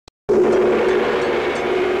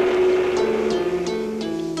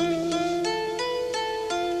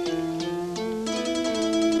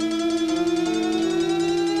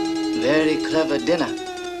have a dinner.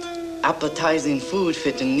 Appetizing food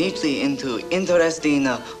fitting neatly into interesting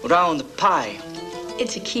round pie.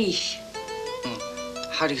 It's a quiche.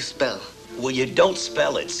 How do you spell? Well, you don't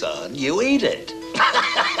spell it, son. You eat it.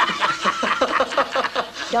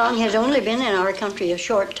 Dong has only been in our country a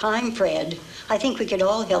short time, Fred. I think we could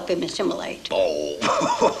all help him assimilate. Oh.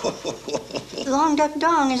 Long Duck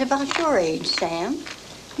Dong is about your age, Sam.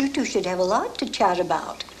 You two should have a lot to chat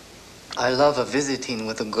about. I love visiting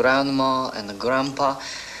with the grandma and the grandpa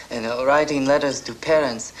and writing letters to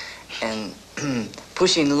parents and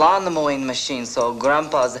pushing lawn mowing machines so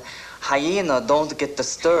grandpa's hyena don't get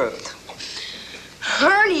disturbed.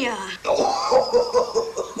 Hernia!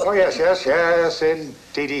 Oh, yes,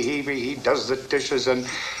 indeedy. He does the dishes and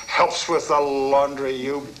helps with the laundry,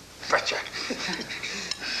 you betcha.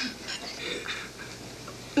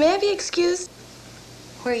 May I be excused?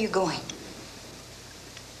 Where are you going?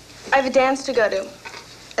 I have a dance to go to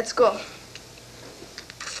at school.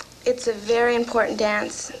 It's a very important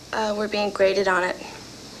dance. We're being graded on it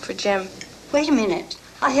for gym. Wait a minute.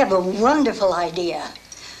 I have a wonderful idea.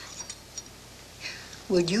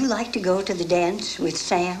 Would you like to go to the dance with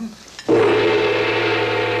Sam?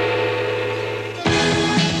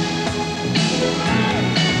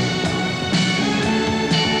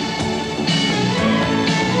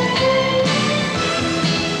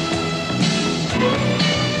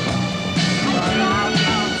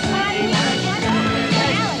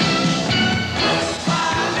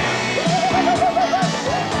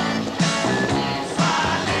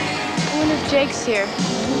 Jake's here.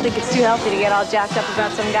 I think it's too healthy to get all jacked up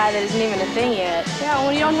about some guy that isn't even a thing yet. Yeah,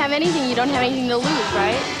 when you don't have anything, you don't have anything to lose,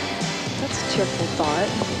 right? That's a cheerful thought.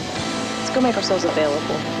 Let's go make ourselves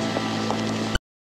available.